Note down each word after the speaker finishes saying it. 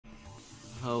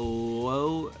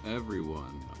Hello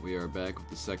everyone, we are back with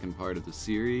the second part of the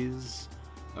series.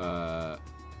 I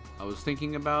was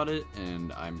thinking about it,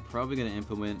 and I'm probably going to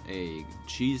implement a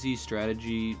cheesy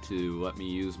strategy to let me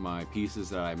use my pieces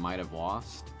that I might have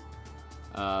lost.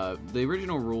 The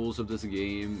original rules of this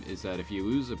game is that if you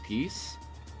lose a piece,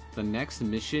 the next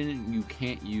mission you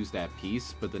can't use that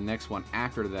piece, but the next one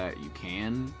after that you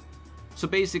can. So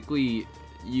basically,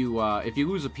 if you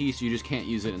lose a piece, you just can't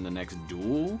use it in the next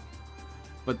duel.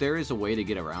 But there is a way to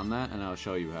get around that, and I'll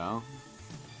show you how.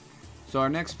 So our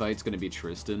next fight's going to be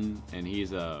Tristan, and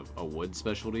he's a wood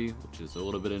specialty, which is a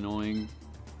little bit annoying.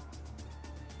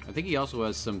 I think he also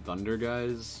has some thunder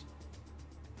guys.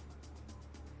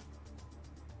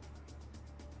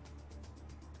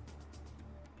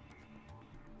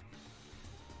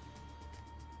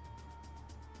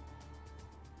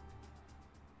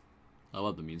 I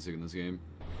love the music in this game.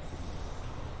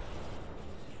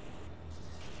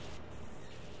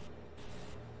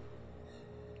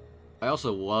 I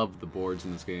also love the boards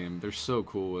in this game. They're so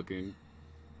cool looking.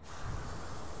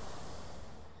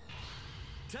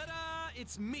 Ta-da!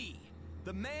 It's me,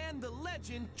 the man, the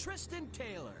legend, Tristan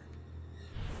Taylor.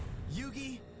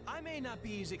 Yugi, I may not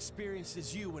be as experienced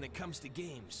as you when it comes to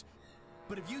games,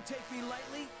 but if you take me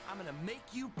lightly, I'm gonna make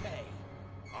you pay.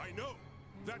 I know.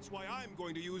 That's why I'm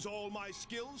going to use all my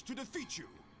skills to defeat you.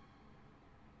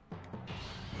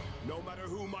 No matter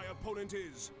who my opponent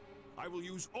is, I will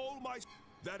use all my...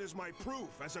 That is my proof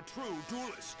as a true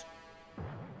duelist.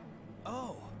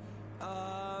 Oh,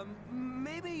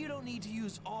 maybe you don't need to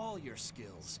use all your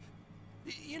skills.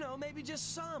 You know, maybe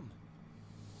just some.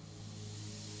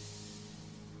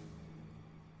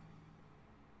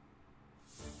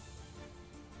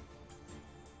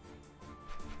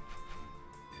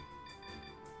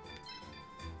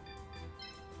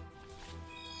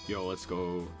 Yo, let's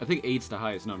go. I think 8's the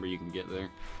highest number you can get there.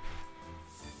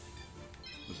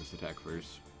 Let's just attack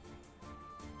first.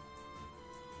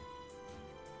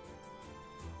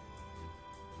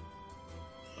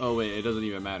 Oh wait, it doesn't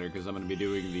even matter because I'm going to be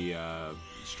doing the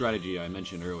strategy I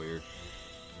mentioned earlier.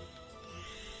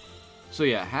 So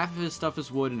yeah, half of his stuff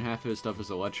is wood and half of his stuff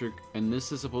is electric, and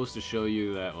this is supposed to show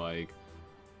you that, like,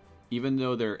 even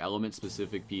though they're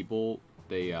element-specific people,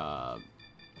 they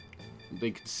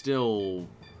could still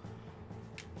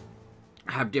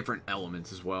have different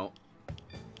elements as well.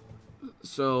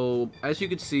 So, as you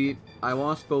can see, I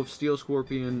lost both Steel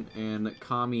Scorpion and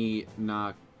Kami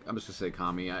Nak. I'm just gonna say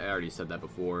Kami. I already said that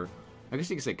before. I guess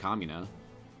you could say Kamina.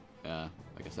 Yeah,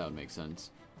 I guess that would make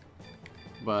sense.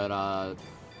 But,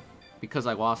 because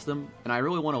I lost them, and I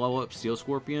really want to level up Steel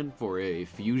Scorpion for a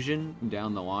fusion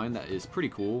down the line that is pretty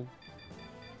cool.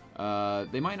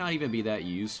 They might not even be that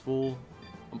useful.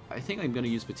 I think I'm gonna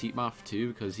use Petite Moth too,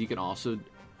 because he can also...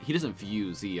 He doesn't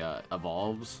fuse, he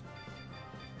evolves.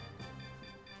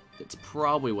 It's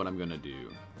probably what I'm gonna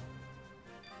do.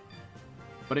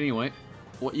 But anyway,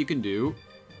 what you can do,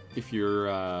 if you're,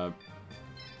 it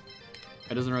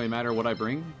doesn't really matter what I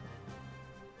bring.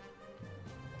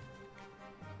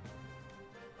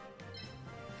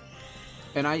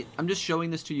 And I'm just showing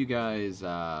this to you guys,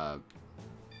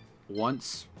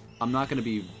 once. I'm not gonna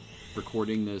be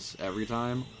recording this every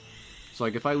time. So,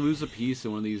 like, if I lose a piece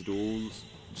in one of these duels,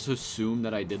 just assume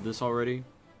that I did this already.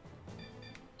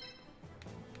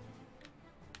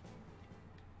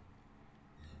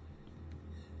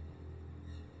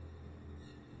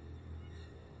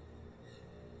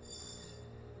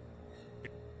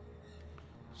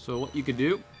 So what you could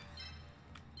do,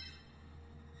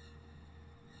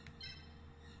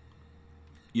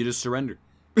 you just surrender.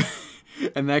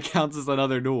 And that counts as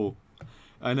another duel.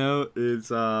 I know,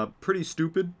 it's pretty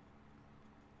stupid.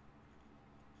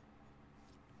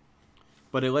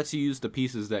 But it lets you use the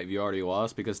pieces that you already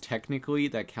lost, because technically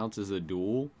that counts as a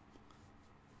duel.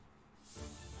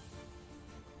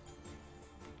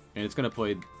 And it's gonna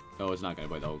play... Oh, it's not gonna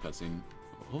play the whole cutscene.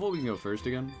 Hopefully we can go first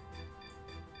again.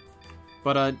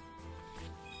 But,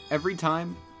 every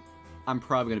time, I'm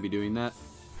probably going to be doing that.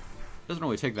 Doesn't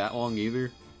really take that long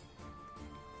either.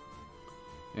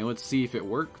 And let's see if it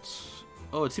worked.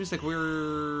 Oh, it seems like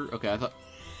we're... Okay, I thought...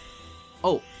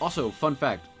 Oh, also, fun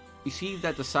fact. You see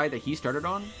that the side that he started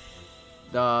on?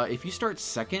 If you start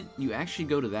second, you actually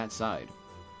go to that side.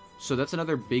 So that's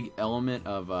another big element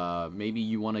of maybe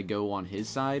you want to go on his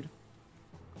side.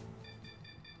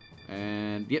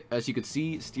 And, yep, as you can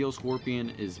see, Steel Scorpion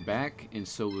is back, and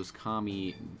so is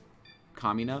Kamina.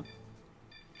 We're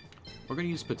going to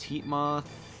use Petite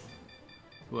Moth.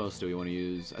 Who else do we want to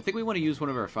use? I think we want to use one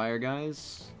of our fire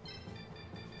guys.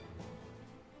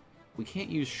 We can't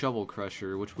use Shovel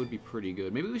Crusher, which would be pretty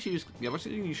good. Maybe we should use... Yeah, we're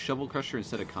going to use Shovel Crusher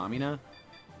instead of Kamina.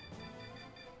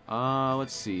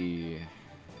 Let's see.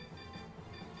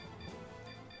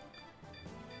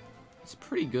 It's a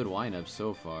pretty good lineup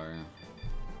so far.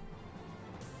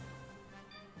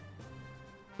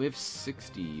 We have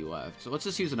 60 left, so let's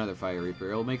just use another Fire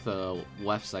Reaper. It'll make the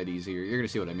left side easier. You're gonna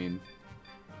see what I mean.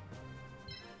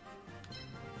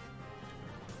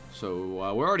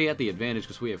 So we're already at the advantage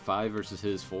because we have 5 versus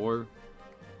his 4.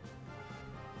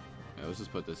 Yeah, let's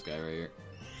just put this guy right here.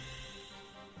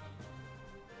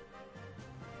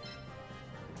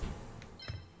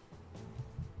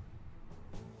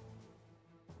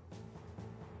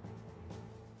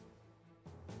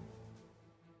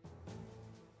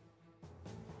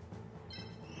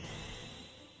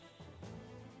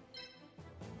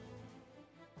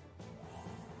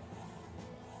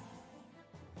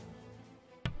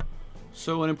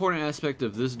 So an important aspect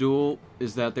of this duel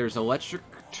is that there's electric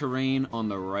terrain on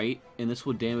the right, and this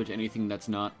will damage anything that's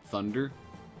not thunder.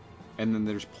 And then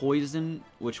there's poison,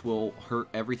 which will hurt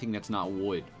everything that's not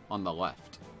wood on the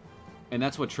left. And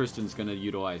that's what Tristan's going to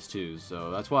utilize too,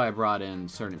 so that's why I brought in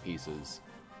certain pieces.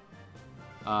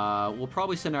 We'll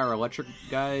probably send our electric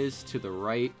guys to the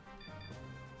right.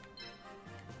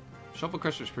 Shovel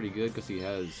Crusher's pretty good because he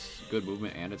has good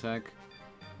movement and attack.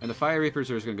 And the Fire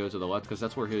Reapers are just going to go to the left, because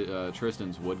that's where his,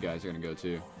 Tristan's wood guys are going to go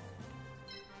to.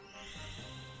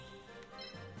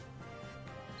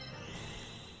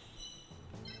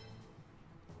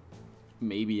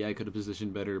 Maybe I could have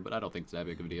positioned better, but I don't think it's that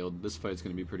big of a deal. This fight's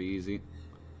going to be pretty easy.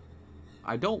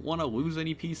 I don't want to lose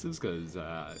any pieces, because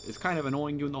it's kind of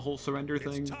annoying doing the whole surrender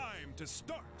thing. It's time to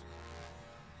start.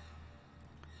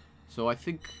 So I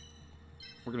think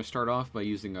we're going to start off by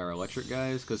using our electric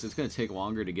guys, because it's going to take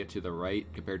longer to get to the right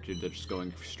compared to just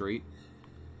going straight.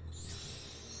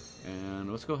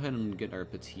 And let's go ahead and get our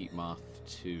Petite Moth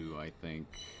too, I think.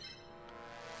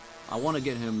 I want to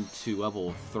get him to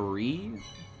level 3.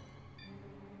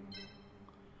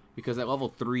 Because at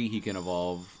level 3 he can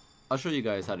evolve. I'll show you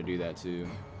guys how to do that too.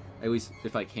 At least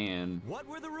if I can. What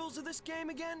were the rules of this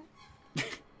game again?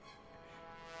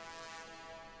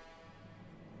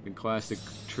 In classic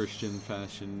Tristan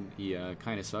fashion, he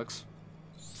kind of sucks.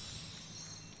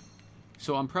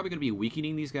 So I'm probably going to be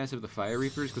weakening these guys with the Fire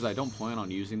Reapers, because I don't plan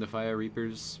on using the Fire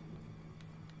Reapers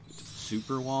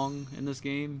super long in this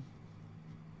game.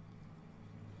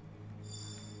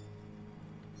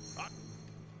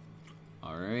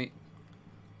 Alright.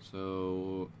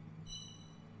 So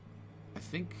I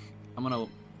think I'm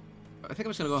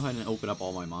just gonna go ahead and open up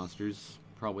all my monsters.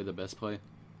 Probably the best play.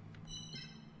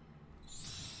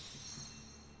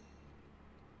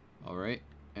 Alright,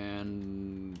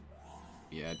 and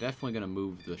yeah, definitely gonna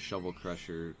move the Shovel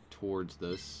Crusher towards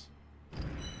this.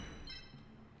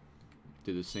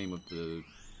 Do the same with the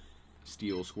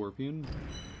Steel Scorpion.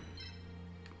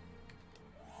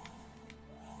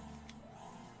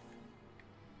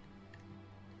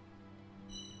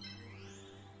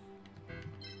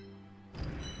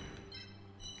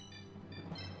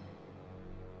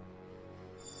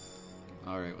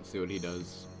 Alright, let's see what he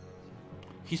does.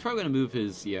 He's probably going to move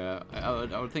his, yeah, I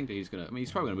would think that he's going to, I mean,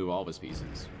 he's probably going to move all of his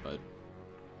pieces, but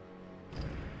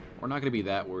we're not going to be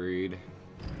that worried.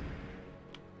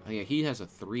 Oh yeah, he has a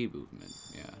 3 movement,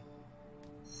 yeah.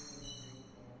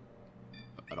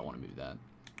 I don't want to move that.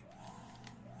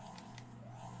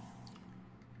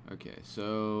 Okay,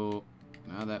 so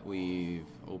now that we've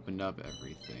opened up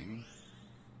everything,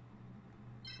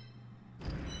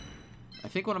 I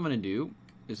think what I'm going to do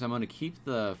is I'm going to keep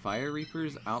the Fire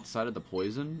Reapers outside of the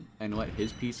poison and let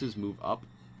his pieces move up.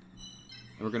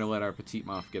 And we're going to let our Petite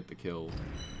Moth get the kill.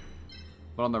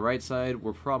 But on the right side,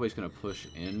 we're probably just going to push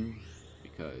in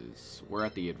because we're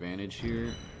at the advantage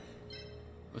here.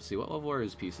 Let's see, what level are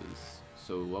his pieces?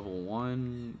 So level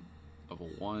 1, level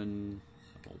 1,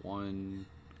 level 1,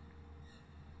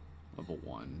 level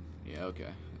 1. Yeah,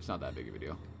 okay. It's not that big of a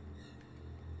deal.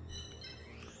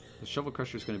 The Shovel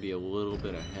Crusher is going to be a little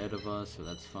bit ahead of us, so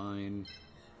that's fine.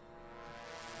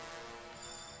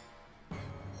 I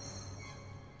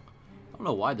don't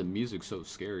know why the music's so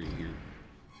scary here.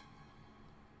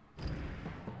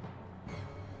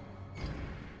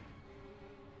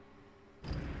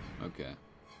 Okay.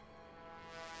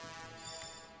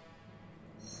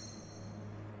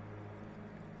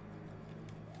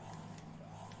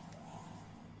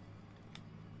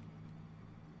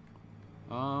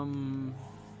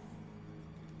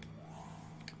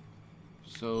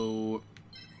 So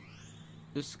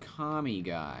this Kami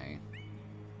guy,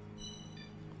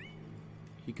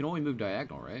 he can only move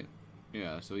diagonal, right?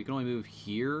 Yeah, so he can only move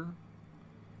here,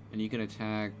 and you can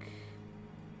attack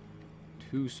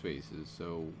 2 spaces.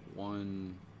 So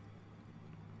 1.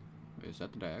 Wait, is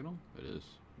that the diagonal? It is.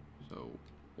 So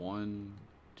 1,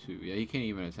 2. Yeah, he can't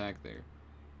even attack there.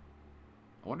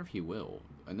 I wonder if he will.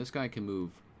 And this guy can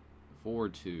move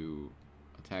forward to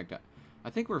attack that. I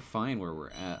think we're fine where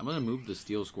we're at. I'm going to move the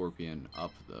Steel Scorpion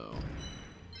up, though.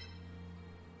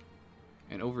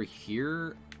 And over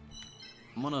here,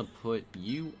 I'm going to put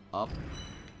you up.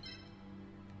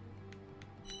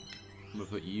 I'm going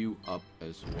to put you up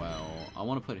as well. I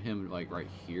want to put him, like, right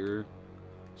here,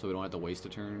 so we don't have to waste a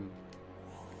turn.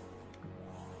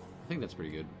 I think that's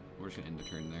pretty good. We're just going to end the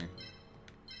turn there.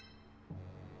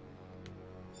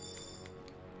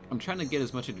 I'm trying to get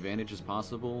as much advantage as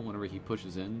possible whenever he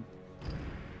pushes in.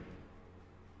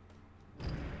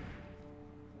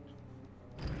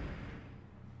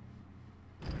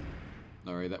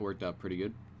 Alright, that worked out pretty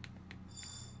good.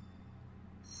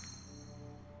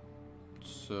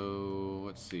 So,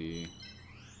 let's see.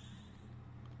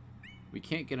 We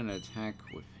can't get an attack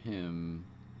with him.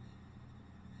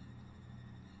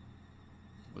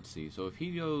 Let's see. So if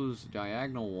he goes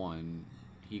diagonal 1,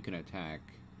 he can attack.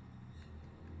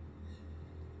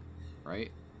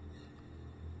 Right?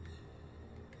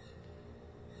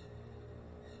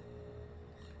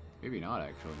 Maybe not,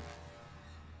 actually.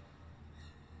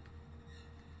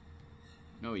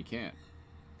 No, he can't.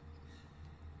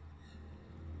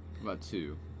 What about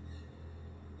 2?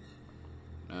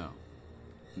 No.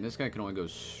 And this guy can only go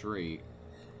straight.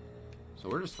 So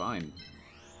we're just fine.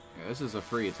 Yeah, this is a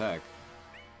free attack.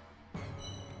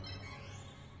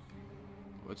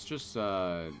 Let's just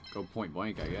go point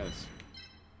blank, I guess.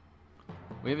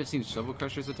 We haven't seen Shovel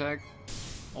Crusher's attack.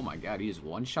 Oh my god, he just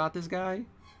one-shot this guy?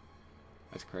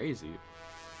 That's crazy.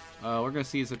 We're gonna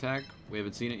see his attack. We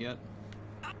haven't seen it yet.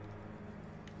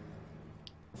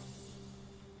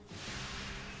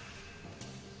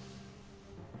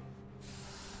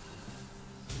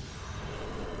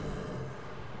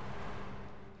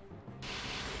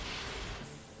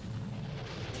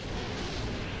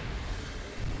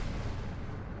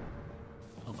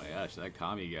 Oh my gosh, that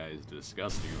Kami guy is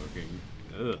disgusting looking.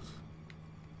 Ugh.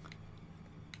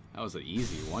 That was an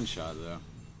easy one-shot, though.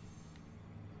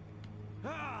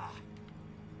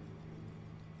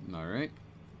 Alright.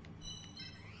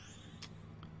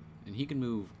 And he can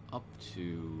move up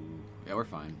to... Yeah, we're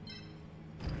fine.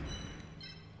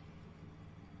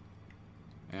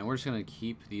 And we're just gonna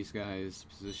keep these guys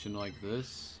positioned like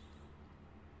this.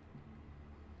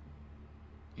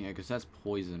 Yeah, because that's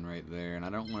poison right there, and I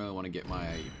don't really want to get my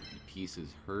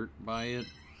pieces hurt by it.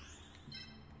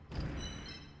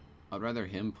 I'd rather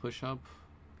him push up.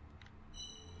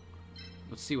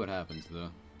 Let's see what happens, though.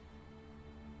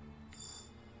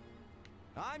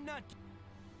 I'm not.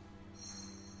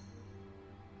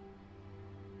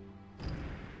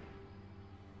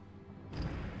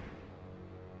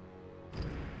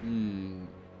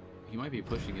 He might be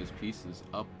pushing his pieces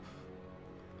up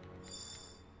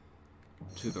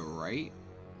to the right,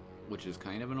 which is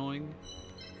kind of annoying.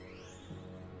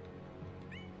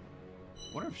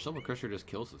 I wonder if Shovel Crusher just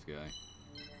kills this guy.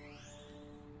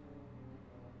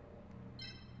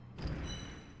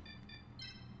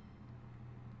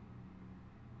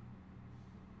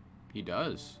 He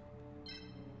does.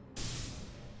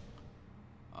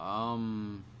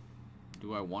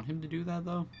 Do I want him to do that,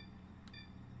 though?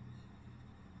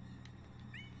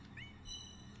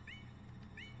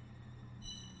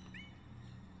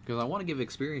 Because I want to give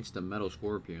experience to Metal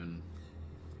Scorpion.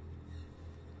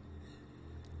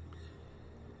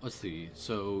 Let's see.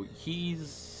 So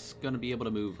he's going to be able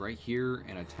to move right here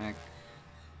and attack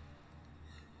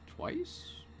twice?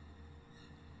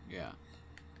 Yeah.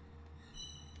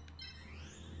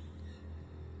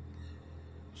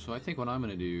 So I think what I'm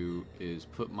going to do is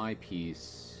put my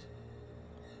piece...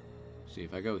 See,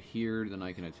 if I go here, then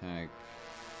I can attack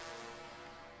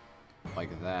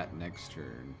like that next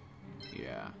turn.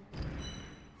 Yeah.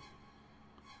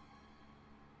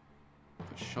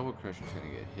 But Shovel Crusher's going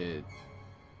to get hit.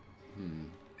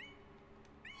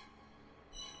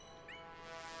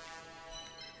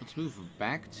 Let's move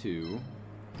back 2.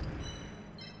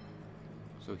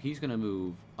 So he's going to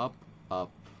move up,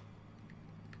 up.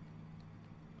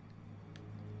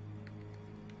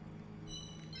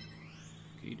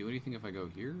 Can you do anything if I go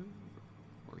here?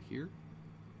 Or here?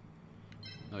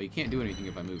 No, you can't do anything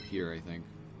if I move here, I think.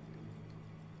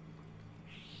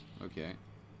 Okay.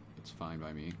 That's fine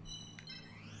by me.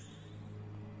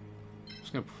 I'm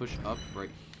just gonna push up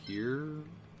right here.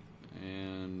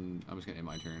 And I'm just gonna end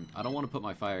my turn. I don't want to put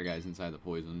my fire guys inside the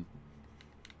poison.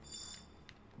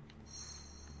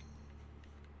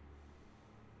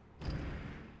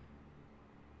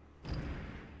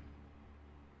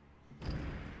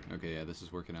 Okay, yeah, this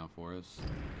is working out for us.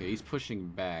 Okay, he's pushing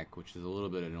back, which is a little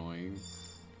bit annoying.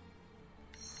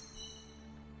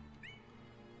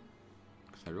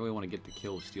 I really want to get the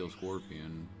kill of Steel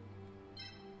Scorpion.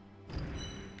 I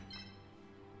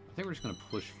think we're just going to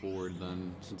push forward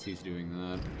then, since he's doing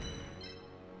that.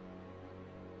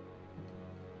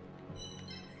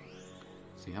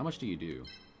 See, how much do you do?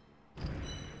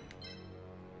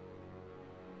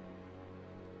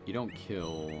 You don't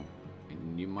kill,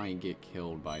 and you might get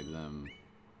killed by them.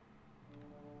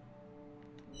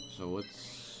 So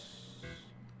let's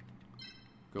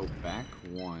go back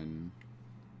one.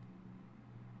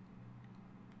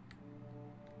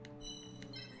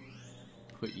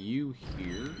 Put you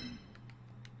here.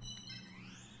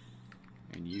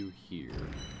 And you here.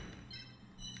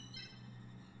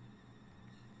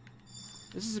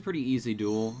 This is a pretty easy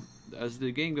duel. As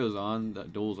the game goes on, the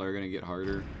duels are going to get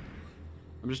harder.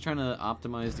 I'm just trying to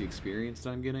optimize the experience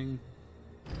that I'm getting.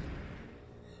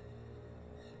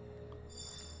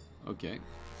 Okay.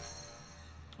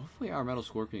 Hopefully our Metal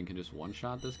Scorpion can just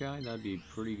one-shot this guy. That'd be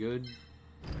pretty good.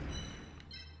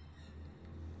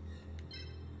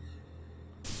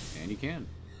 And he can.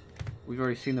 We've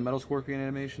already seen the Metal Scorpion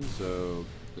animation, so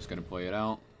just gonna play it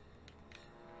out.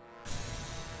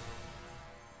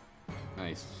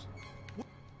 Nice.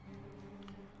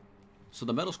 So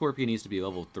the Metal Scorpion needs to be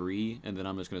level 3, and then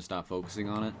I'm just gonna stop focusing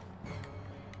on it.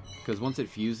 Because once it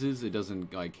fuses, it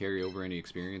doesn't like carry over any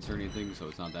experience or anything, so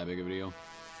it's not that big of a deal.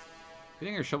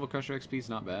 Getting our Shovel Crusher XP is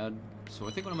not bad. So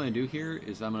I think what I'm gonna do here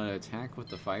is I'm gonna attack with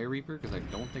the Fire Reaper, because I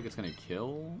don't think it's gonna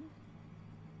kill.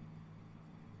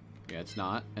 Yeah, it's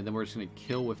not. And then we're just going to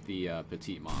kill with the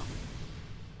Petite Moth.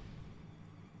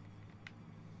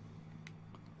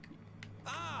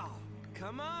 Oh,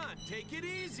 come on, take it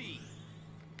easy.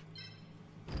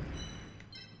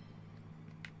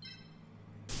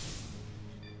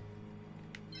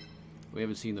 We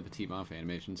haven't seen the Petite Moth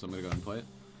animation, so I'm going to go ahead and play it.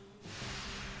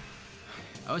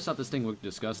 I always thought this thing looked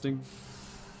disgusting.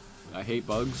 I hate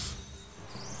bugs.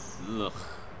 Ugh.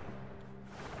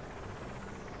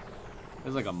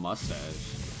 It's like a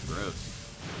mustache.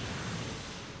 Gross.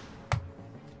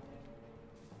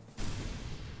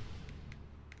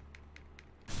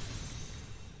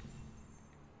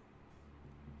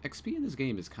 XP in this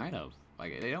game is kind of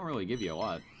like they don't really give you a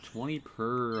lot. 20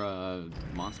 per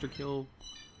monster kill.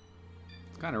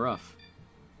 It's kind of rough.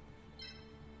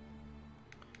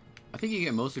 I think you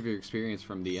get most of your experience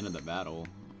from the end of the battle.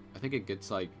 I think it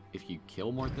gets like if you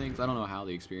kill more things. I don't know how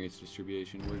the experience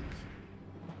distribution works.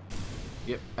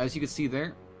 Yep, as you can see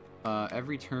there,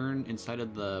 every turn inside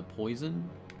of the poison,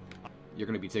 you're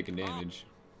going to be taking damage.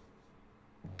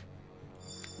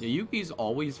 Yeah, Yugi's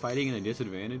always fighting in a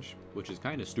disadvantage, which is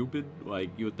kind of stupid. Like,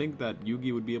 you would think that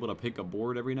Yugi would be able to pick a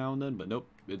board every now and then, but nope.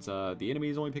 It's, the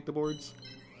enemies only pick the boards.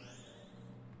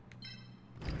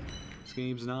 This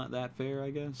game's not that fair,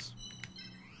 I guess.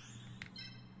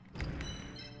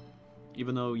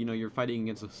 Even though, you know, you're fighting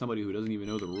against somebody who doesn't even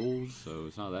know the rules, so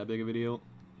it's not that big of a deal.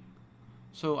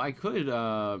 So I could,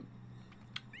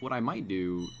 what I might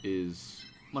do is,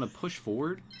 I'm going to push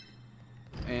forward,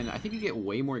 and I think you get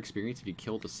way more experience if you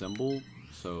kill the symbol,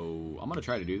 so I'm going to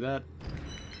try to do that.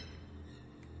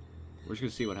 We're just going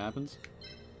to see what happens.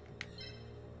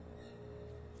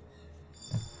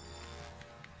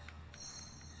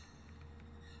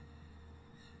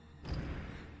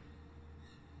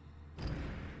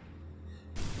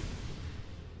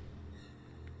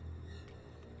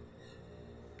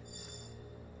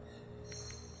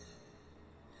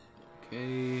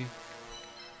 Okay.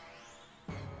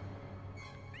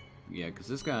 Yeah, because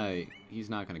this guy, he's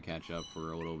not going to catch up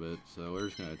for a little bit, so we're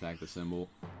just going to attack the symbol.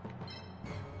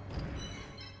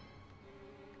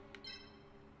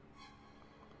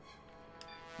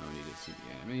 No need to see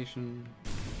the animation.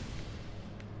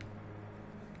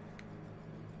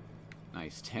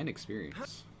 Nice, 10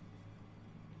 experience.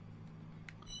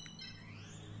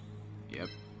 Yep.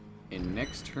 And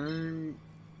next turn...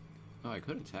 Oh, I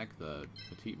could attack the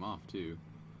Petite Moth, too.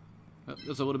 Oh,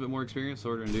 that's a little bit more experience, so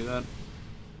we're going to do that.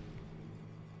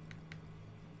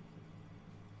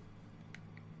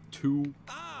 2.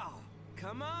 Oh,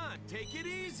 come on, take it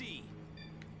easy.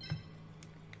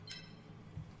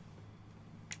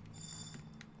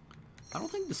 I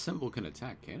don't think the symbol can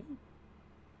attack, can it?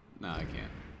 No, I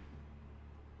can't.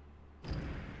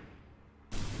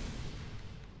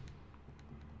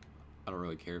 I don't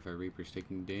really care if our Reaper's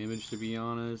taking damage, to be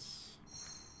honest.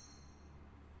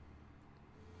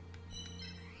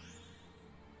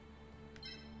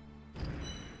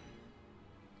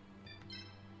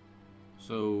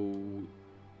 So,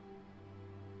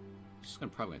 it's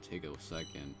probably gonna take a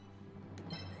second.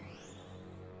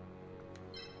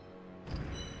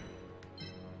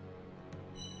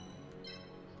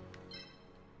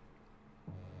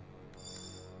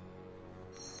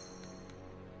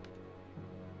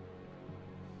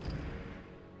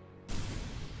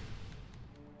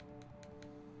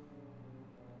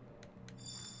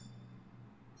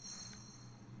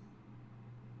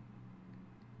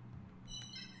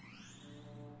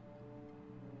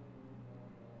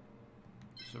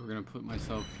 So we're gonna put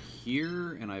myself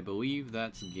here, and I believe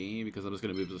that's game because I'm just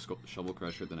gonna move the Shovel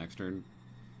Crusher the next turn.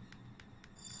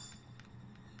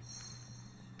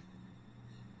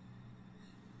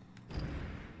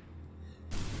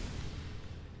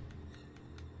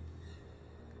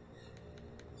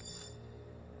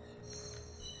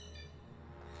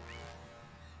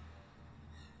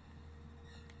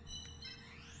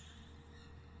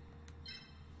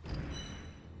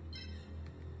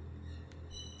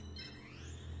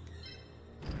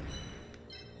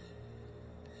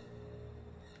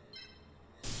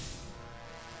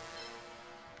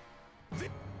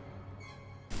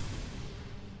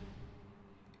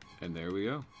 And there we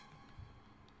go.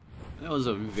 That was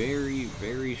a very,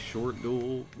 very short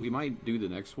duel. We might do the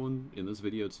next one in this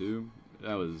video too.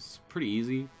 That was pretty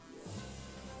easy.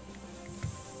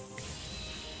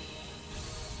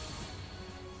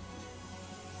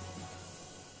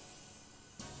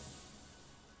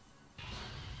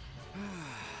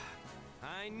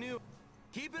 I knew.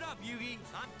 Keep it up, Yugi.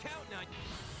 I'm counting on you.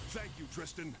 Thank you,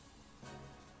 Tristan.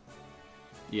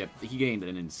 Yep, he gained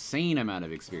an insane amount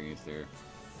of experience there.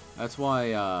 That's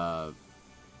why, I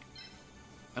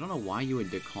don't know why you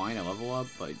would decline a level up,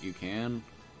 but you can.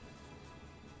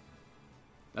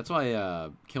 That's why,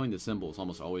 killing the symbol is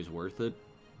almost always worth it.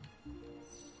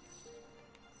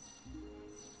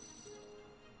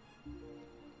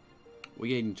 We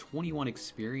gained 21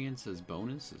 experience as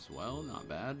bonus as well, not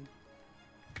bad.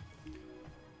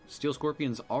 Steel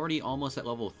Scorpion's already almost at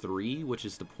level 3, which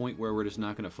is the point where we're just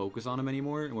not going to focus on him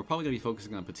anymore, and we're probably going to be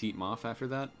focusing on Petite Moth after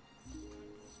that.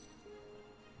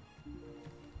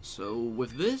 So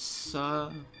with this, it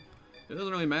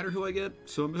doesn't really matter who I get,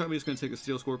 so I'm probably just going to take a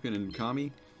Steel Scorpion and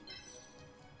Kami.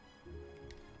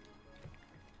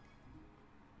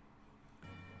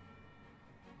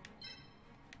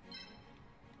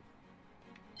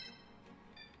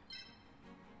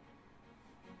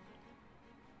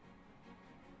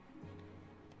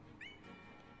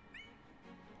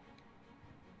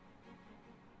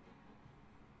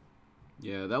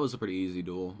 Yeah, that was a pretty easy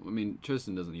duel. I mean,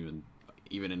 Tristan doesn't even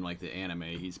in like the anime,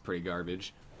 he's pretty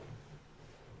garbage.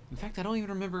 In fact, I don't even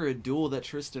remember a duel that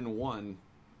Tristan won.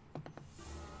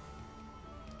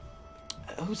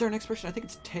 Who's our next person? I think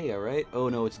it's Taya, right? Oh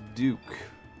no, it's Duke.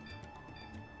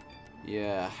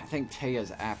 Yeah, I think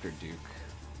Taya's after Duke.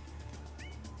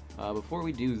 Before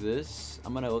we do this,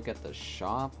 I'm gonna look at the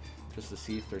shop just to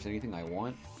see if there's anything I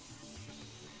want.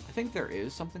 I think there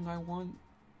is something I want.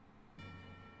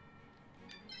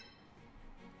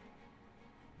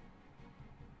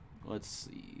 Let's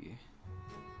see.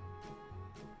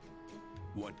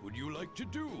 What would you like to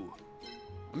do?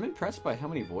 I'm impressed by how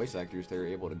many voice actors they're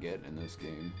able to get in this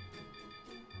game.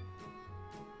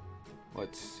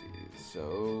 Let's see.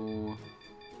 So,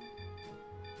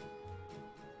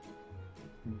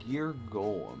 Gear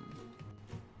Golem.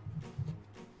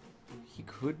 He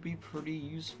could be pretty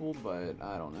useful, but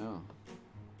I don't know.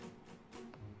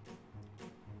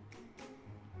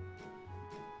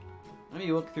 Let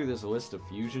me look through this list of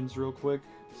fusions real quick,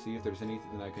 see if there's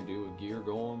anything I can do with Gear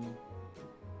Golem.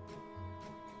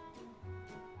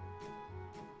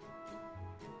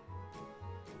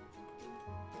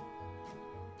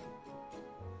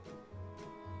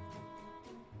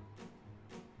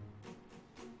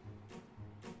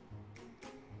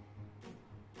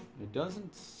 It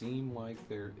doesn't seem like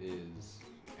there is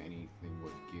anything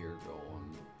with Gear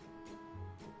Golem.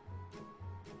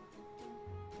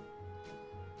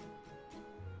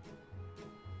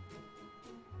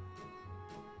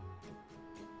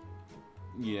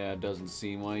 Yeah, it doesn't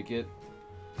seem like it.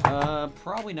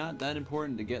 Probably not that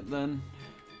important to get then.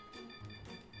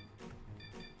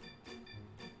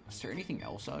 Is there anything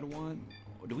else I'd want?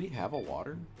 Do we have a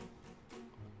water?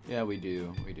 Yeah, we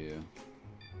do. We do.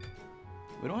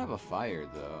 We don't have a fire,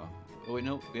 though. Oh, wait,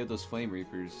 no. We have those Flame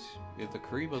Reapers. We have the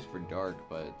Karibos for dark,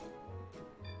 but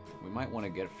we might want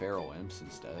to get Feral Imps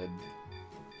instead.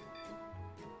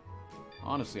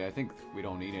 Honestly, I think we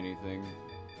don't need anything.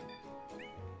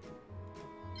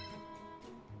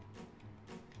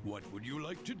 What would you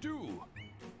like to do?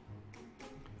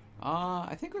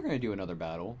 I think we're going to do another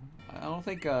battle. I don't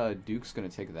think Duke's going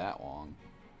to take that long.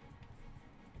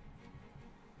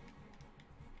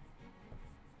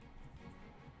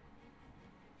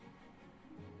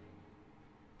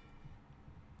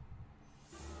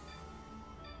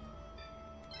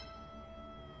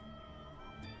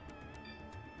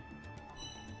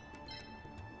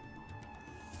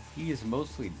 He is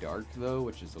mostly dark, though,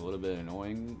 which is a little bit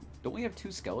annoying. Don't we have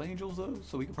 2 Skull Angels, though?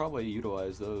 So we could probably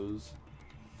utilize those.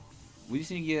 We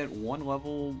just need to get 1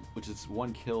 level, which is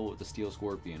 1 kill with the Steel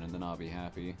Scorpion, and then I'll be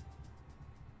happy.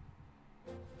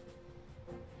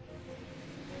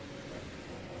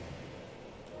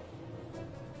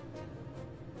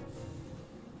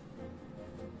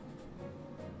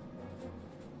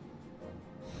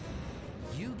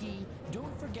 Yugi,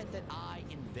 don't forget that I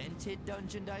invented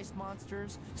Dungeon Dice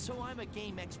Monsters, so I'm a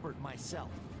game expert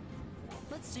myself.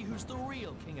 Let's see who's the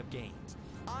real king of games.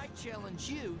 I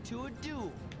challenge you to a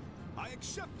duel. I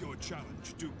accept your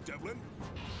challenge, Duke Devlin.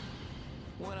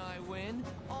 When I win,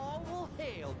 all will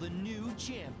hail the new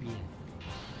champion.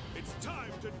 It's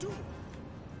time to duel.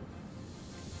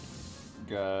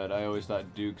 God, I always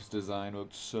thought Duke's design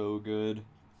looked so good.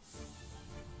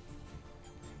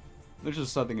 There's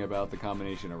just something about the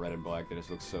combination of red and black that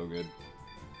just looks so good.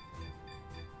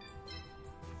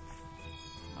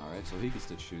 Alright, so he gets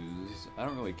to choose. I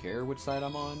don't really care which side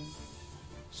I'm on.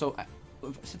 So,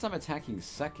 since I'm attacking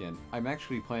second, I'm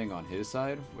actually playing on his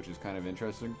side, which is kind of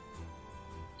interesting.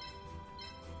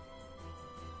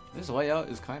 This layout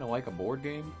is kind of like a board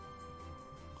game.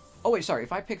 Oh wait, sorry,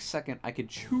 if I pick second, I could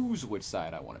choose which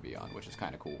side I want to be on, which is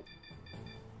kind of cool.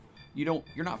 You're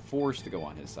not forced to go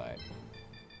on his side.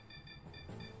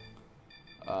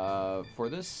 For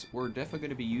this, we're definitely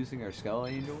going to be using our Skull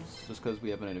Angels, just because we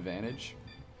have an advantage.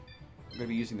 We're going to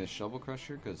be using the Shovel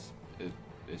Crusher, because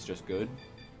it's just good.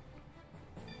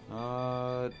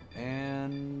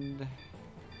 And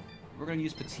we're going to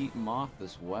use Petite Moth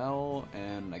as well,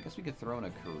 and I guess we could throw in a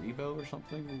Karibo or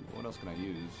something. What else can I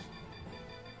use?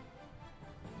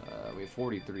 We have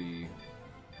 43.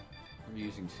 We're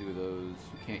using 2 of those.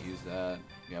 We can't use that.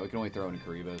 Yeah, we can only throw in a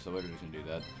Karibo, so we're just going to do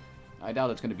that. I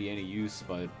doubt it's going to be any use,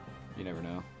 but you never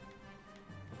know.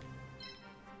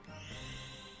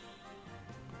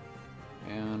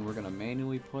 And we're going to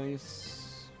manually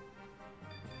place.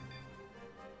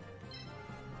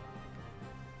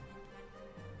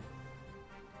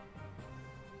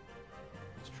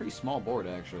 It's a pretty small board,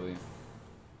 actually.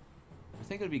 I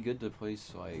think it would be good to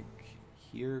place, like,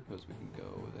 here, because we can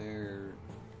go there.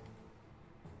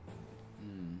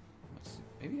 Let's see.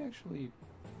 Maybe actually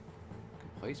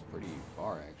place pretty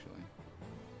far, actually.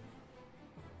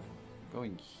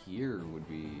 Going here would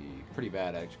be pretty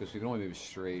bad, actually, because we can only move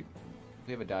straight. If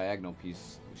we have a diagonal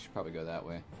piece, we should probably go that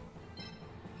way.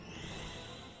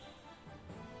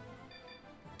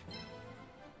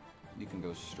 You can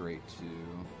go straight to...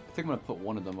 I think I'm going to put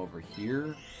one of them over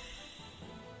here.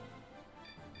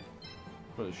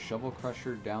 Put a Shovel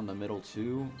Crusher down the middle,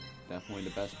 too. Definitely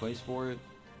the best place for it.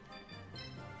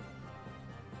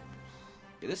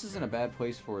 Yeah, this isn't a bad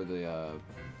place for the, oh,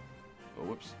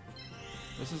 whoops.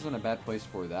 This isn't a bad place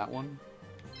for that one.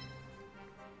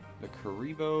 The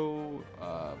Karibo,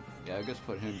 yeah, I guess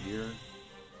put him here.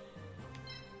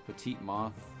 Petite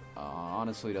Moth,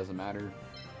 honestly doesn't matter.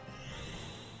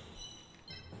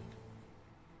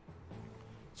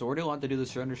 So we're going to have to do the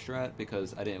surrender strat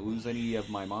because I didn't lose any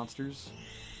of my monsters.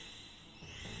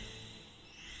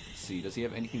 Let's see, does he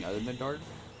have anything other than Dark?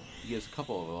 He has a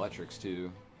couple of electrics,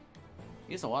 too.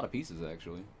 He has a lot of pieces,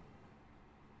 actually.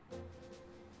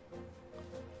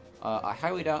 I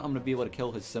highly doubt I'm going to be able to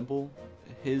kill his Simple.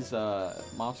 His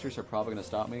monsters are probably going to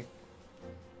stop me.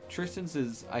 Tristan's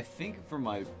is, I think from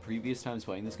my previous times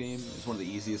playing this game, is one of the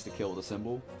easiest to kill with a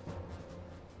Symbol.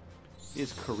 He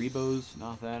has Karibos,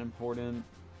 not that important.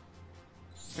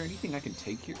 Is there anything I can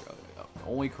take here?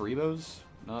 Only Karibos?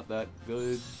 Not that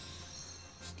good.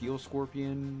 Steel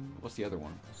Scorpion? What's the other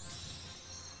one?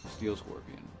 Steel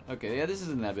Scorpion. Okay, yeah, this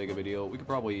isn't that big of a deal. We could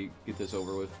probably get this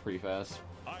over with pretty fast.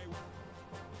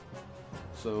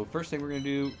 So, first thing we're going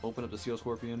to do, open up the Steel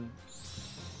Scorpion.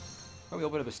 Probably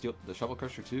open up the Shovel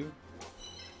Crusher too.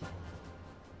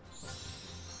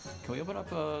 Can we open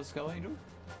up a Skull Angel?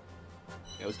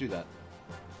 Yeah, let's do that.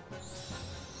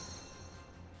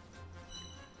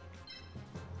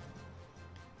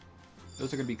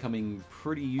 Those are going to be coming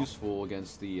pretty useful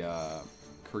against the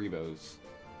Karibos.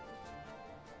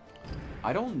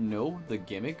 I don't know the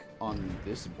gimmick on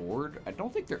this board. I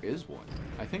don't think there is one.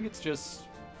 I think it's just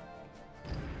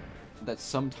that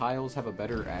some tiles have a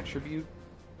better attribute.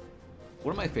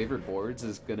 One of my favorite boards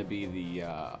is going to be the...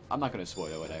 I'm not going to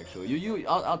spoil it, actually.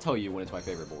 I'll tell you when it's my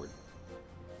favorite board.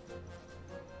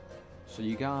 So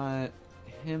you got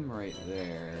him right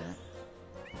there.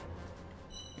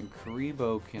 And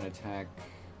Karibo can attack...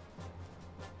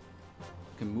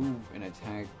 Can move and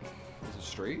attack... Is it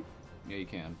straight? Yeah, you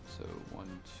can. So,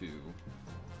 1, 2...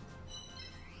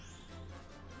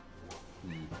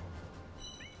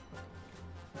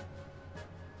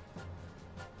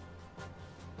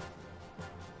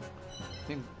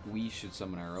 I think we should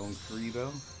summon our own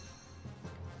Karibo.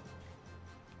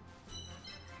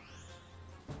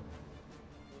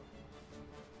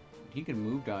 He can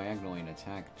move diagonally and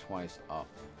attack twice up.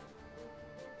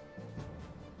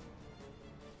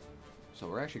 So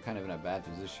we're actually kind of in a bad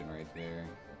position right there.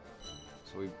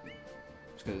 So we're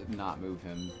just gonna not move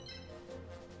him.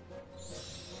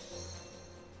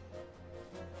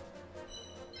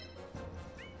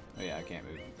 yeah, I can't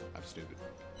move. I'm stupid.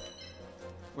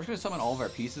 We're just gonna summon all of our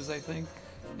pieces, I think.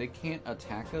 They can't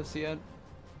attack us yet.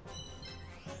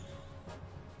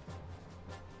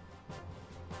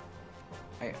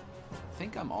 I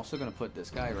think I'm also gonna put this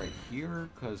guy right here,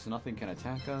 because nothing can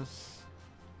attack us.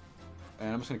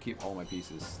 And I'm just gonna keep all my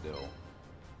pieces still.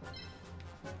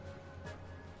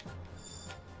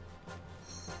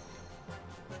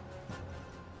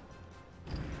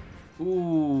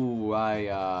 Ooh,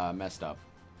 I messed up.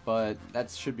 But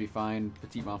that should be fine.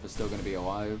 Petite Moth is still going to be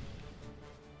alive.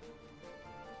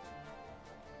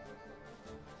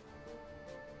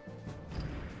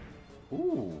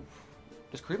 Ooh.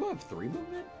 Does Karibo have 3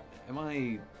 movement?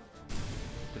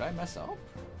 Did I mess up?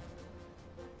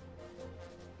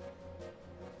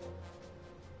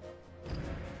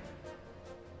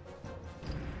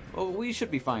 Well, we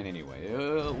should be fine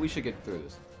anyway. We should get through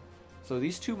this. So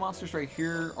these 2 monsters right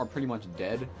here are pretty much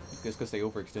dead, just because they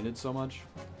overextended so much.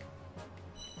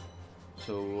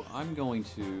 So I'm going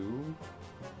to...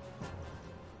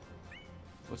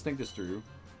 Let's think this through.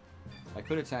 I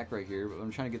could attack right here, but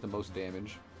I'm trying to get the most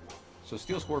damage. So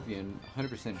Steel Scorpion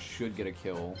 100% should get a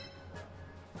kill.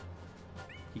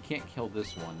 He can't kill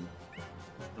this one,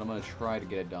 but I'm going to try to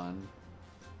get it done.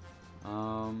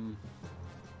 I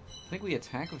think we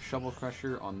attack with Shovel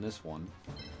Crusher on this one.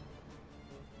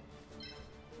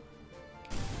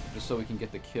 Just so we can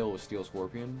get the kill with Steel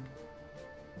Scorpion.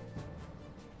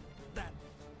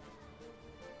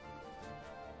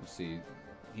 Let's see.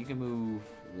 He can move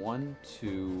 1,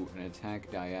 2, and attack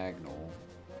diagonal.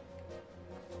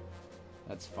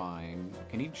 That's fine.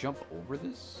 Can he jump over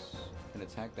this and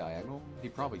attack diagonal? He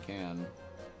probably can.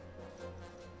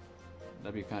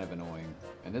 That'd be kind of annoying.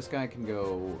 And this guy can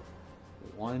go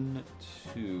 1,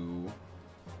 2,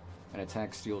 and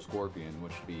attack Steel Scorpion,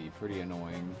 which would be pretty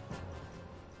annoying.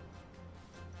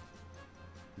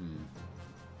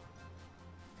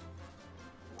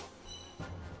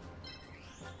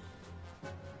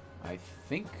 I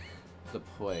think the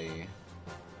play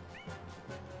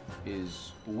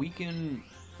is weaken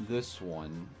this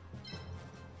one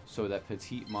so that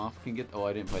Petite Moth can get... Oh,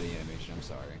 I didn't play the animation. I'm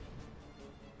sorry.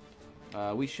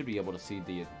 We should be able to see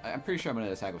the... I'm pretty sure I'm going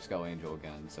to attack with Skull Angel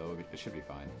again, so it should be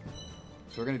fine.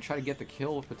 So we're going to try to get the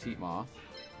kill with Petite Moth.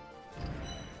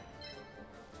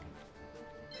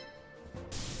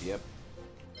 Yep.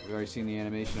 We've already seen the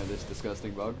animation of this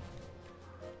disgusting bug.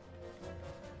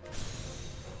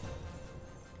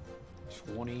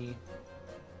 20.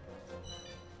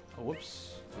 Oh,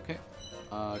 whoops. Okay.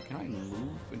 Can I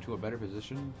move into a better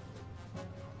position?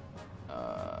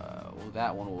 Well,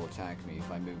 that one will attack me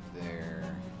if I move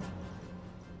there.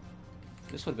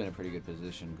 This would have been a pretty good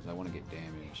position because I want to get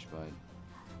damaged, but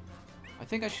I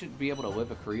think I should be able to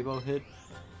live a Karibo hit,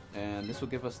 and this will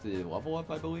give us the level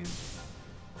up, I believe.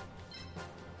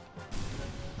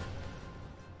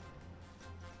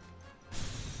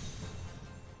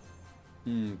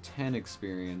 10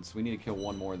 experience. We need to kill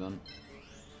one more then.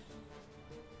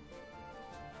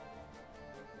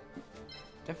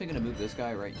 Definitely gonna move this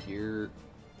guy right here.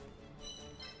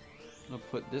 I'm gonna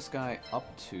put this guy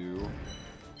up to...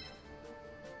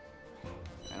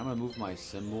 And I'm gonna move my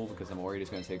symbol because I'm worried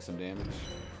it's gonna take some damage.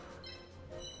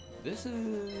 This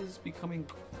is becoming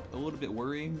a little bit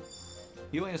worrying.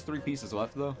 He only has 3 pieces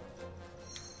left though.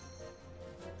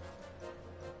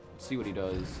 Let's see what he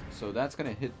does. So that's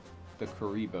gonna hit the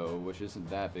Karibo, which isn't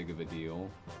that big of a deal.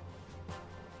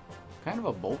 Kind of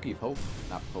a bulky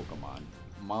not Pokemon.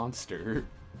 Monster.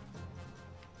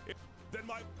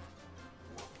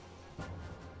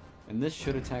 And this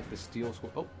should attack the Steel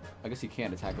Scorpion. Oh, I guess he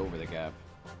can't attack over the gap.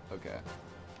 Okay.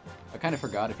 I kind of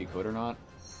forgot if he could or not.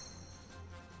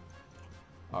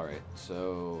 Alright,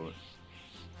 so...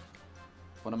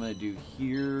 What I'm going to do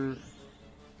here...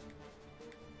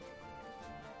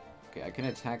 Okay, I can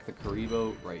attack the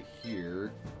Karibo right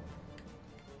here.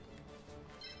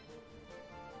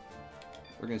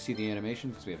 We're going to see the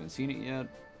animation because we haven't seen it yet.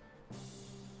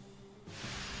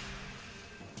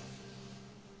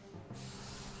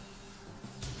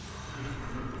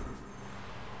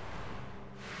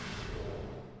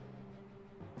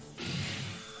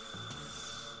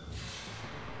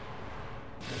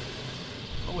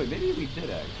 Oh wait, maybe we did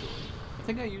actually. I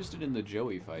think I used it in the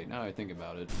Joey fight, now I think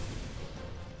about it.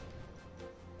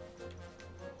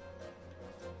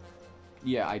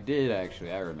 Yeah, I did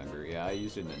actually, I remember. Yeah, I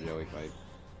used it in the Joey fight.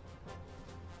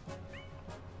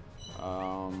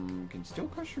 Can Steel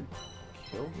Crusher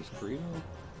kill this Karibo?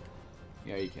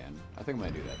 Yeah, he can. I think I'm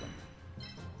gonna do that then.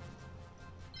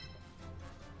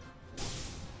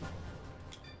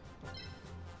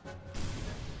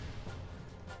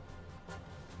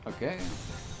 Okay.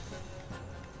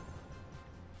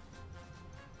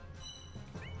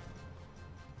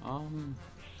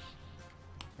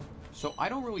 So I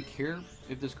don't really care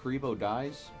if this Karibo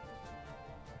dies.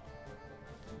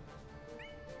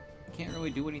 I can't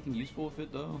really do anything useful with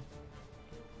it though.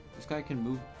 This guy can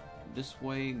move this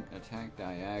way, attack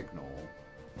diagonal.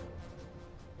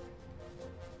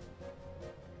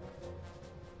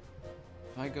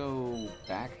 If I go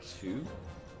back 2,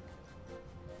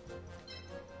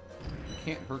 I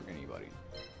can't hurt anybody.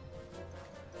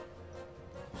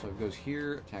 So it goes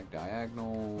here, attack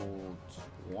diagonal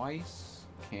twice,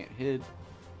 can't hit,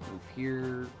 move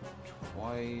here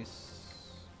twice,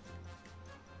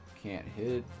 can't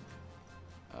hit.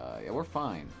 Yeah, we're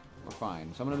fine. We're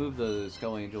fine. So I'm gonna move the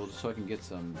Skull Angel just so I can get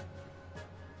some.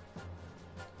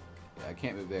 Yeah, I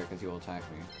can't move there because he will attack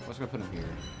me. I'm just gonna put him here.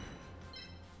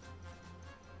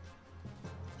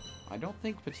 I don't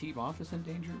think Petit Moth is in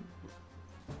danger.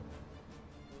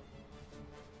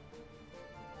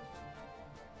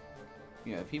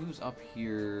 Yeah, if he moves up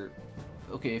here...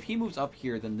 Okay, if he moves up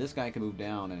here, then this guy can move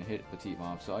down and hit Petit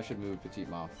Moth, so I should move Petit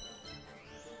Moth...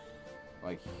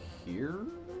 like here?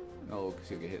 No, because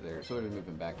he'll get hit there, so I'm going to move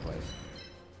him back twice.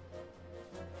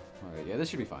 Alright, yeah, this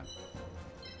should be fine.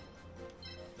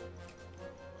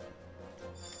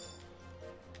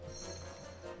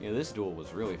 Yeah, this duel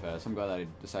was really fast. I'm glad I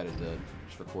decided to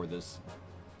just record this.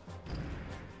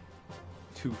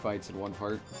 2 fights in one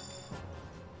part.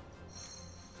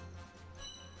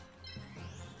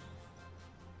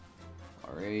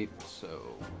 Alright,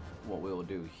 so what we'll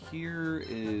do here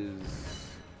is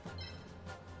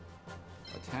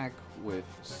attack with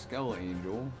Skull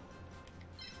Angel.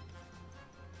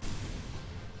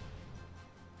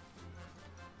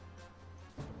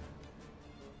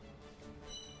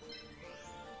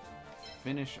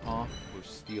 Finish off with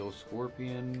Steel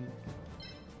Scorpion.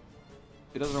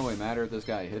 It doesn't really matter if this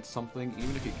guy hits something.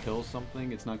 Even if he kills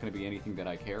something, it's not going to be anything that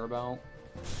I care about.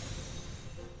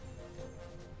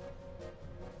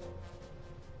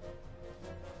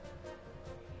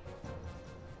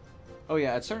 Oh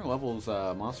yeah, at certain levels,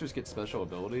 monsters get special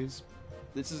abilities.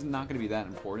 This is not going to be that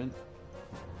important.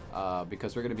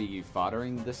 Because we're going to be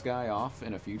foddering this guy off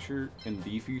in the future.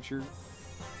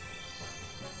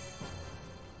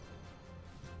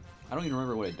 I don't even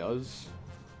remember what it does.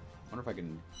 I wonder if I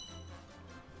can...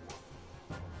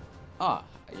 Ah,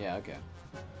 yeah, okay.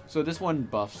 So this one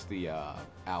buffs the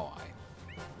ally,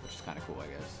 which is kind of cool, I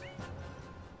guess.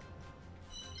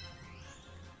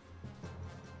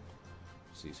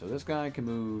 Let's see, so this guy can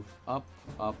move up,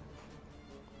 up,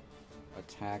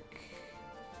 attack.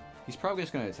 He's probably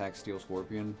just going to attack Steel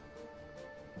Scorpion.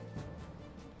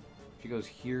 If he goes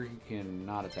here, he can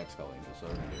not attack Skull Angel, so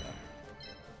we're going to do that.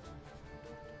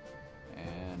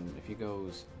 And if he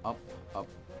goes up, up,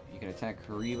 you can attack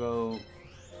Karibo.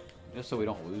 Just so we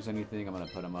don't lose anything, I'm going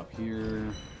to put him up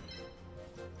here.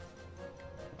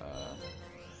 So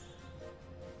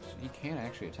he can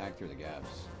actually attack through the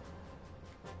gaps.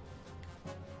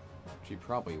 Which he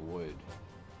probably would.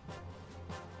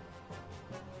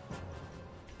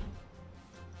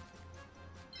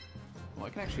 Well, I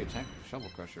can actually attack Shovel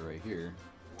Crusher right here.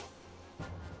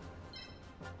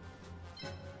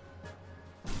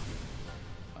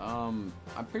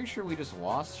 I'm pretty sure we just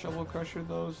lost Shovel Crusher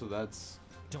though, so that's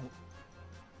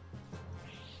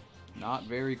not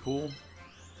very cool.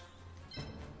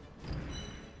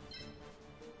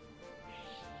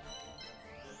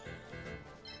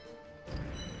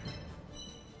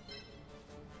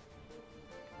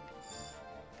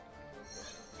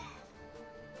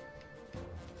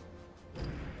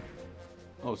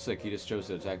 Oh, sick, he just chose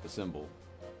to attack the symbol.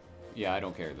 Yeah, I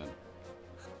don't care then.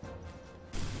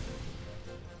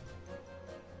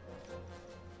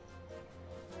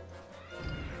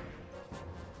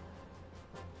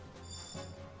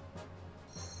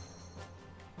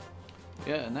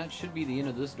 Yeah, and that should be the end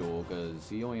of this duel, because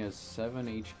he only has 7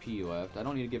 HP left. I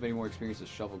don't need to give any more experience to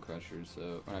Shovel Crusher,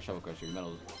 so... Or not Shovel Crusher,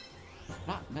 Metal...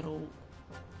 Not Metal...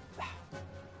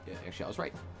 Yeah, actually, I was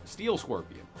right. Steel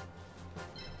Scorpion.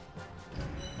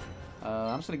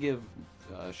 I'm just going to give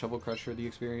Shovel Crusher the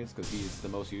experience, because he's the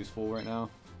most useful right now.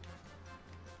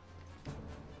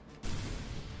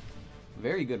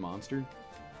 Very good monster.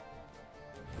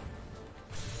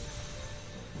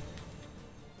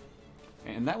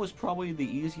 And that was probably the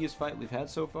easiest fight we've had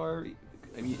so far.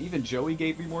 I mean, even Joey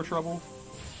gave me more trouble.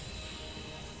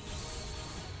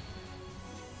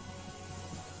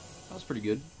 That was pretty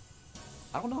good.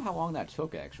 I don't know how long that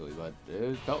took, actually, but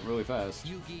it felt really fast.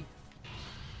 Yugi,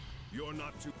 You're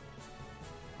not too...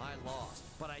 I lost,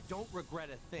 but I don't regret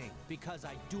a thing, because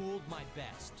I dueled my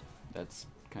best. That's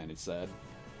kind of sad.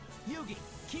 Yugi,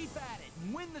 keep at it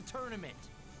and win the tournament.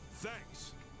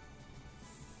 Thanks.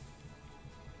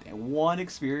 And 1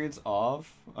 experience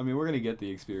off? I mean, we're gonna get the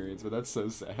experience, but that's so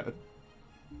sad.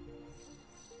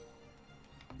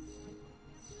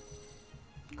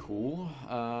 Cool.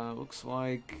 Looks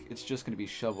like it's just gonna be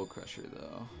Shovel Crusher,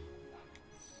 though.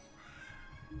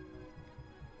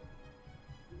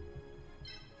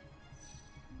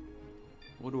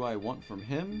 What do I want from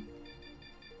him?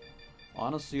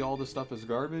 Honestly, all this stuff is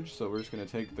garbage, so we're just gonna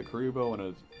take the Kuribo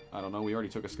and I don't know, we already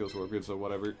took a skill scorpion, so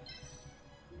whatever.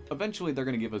 Eventually, they're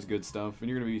gonna give us good stuff, and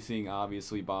you're gonna be seeing,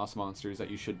 obviously, boss monsters that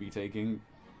you should be taking.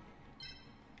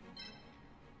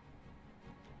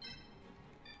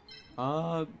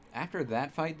 After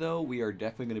that fight, though, we are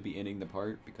definitely gonna be ending the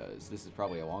part, because this is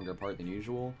probably a longer part than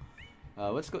usual.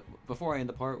 Let's go, before I end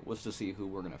the part, let's just see who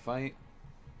we're gonna fight.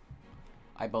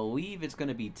 I believe it's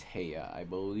gonna be Taya, I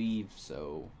believe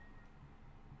so.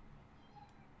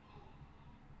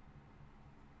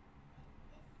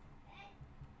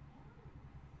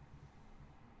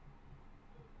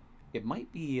 It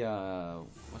might be,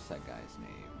 what's that guy's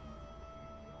name?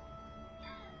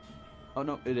 Oh,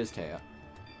 no, it is Taya.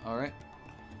 Alright.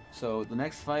 So, the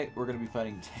next fight, we're going to be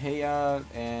fighting Taya,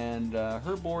 and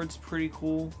her board's pretty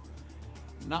cool.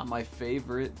 Not my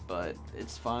favorite, but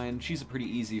it's fine. She's a pretty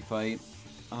easy fight.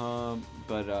 We'll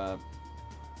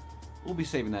be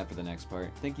saving that for the next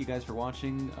part. Thank you guys for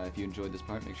watching. If you enjoyed this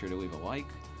part, make sure to leave a like.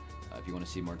 If you want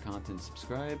to see more content,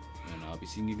 subscribe. And I'll be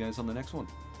seeing you guys on the next one.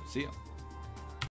 See ya.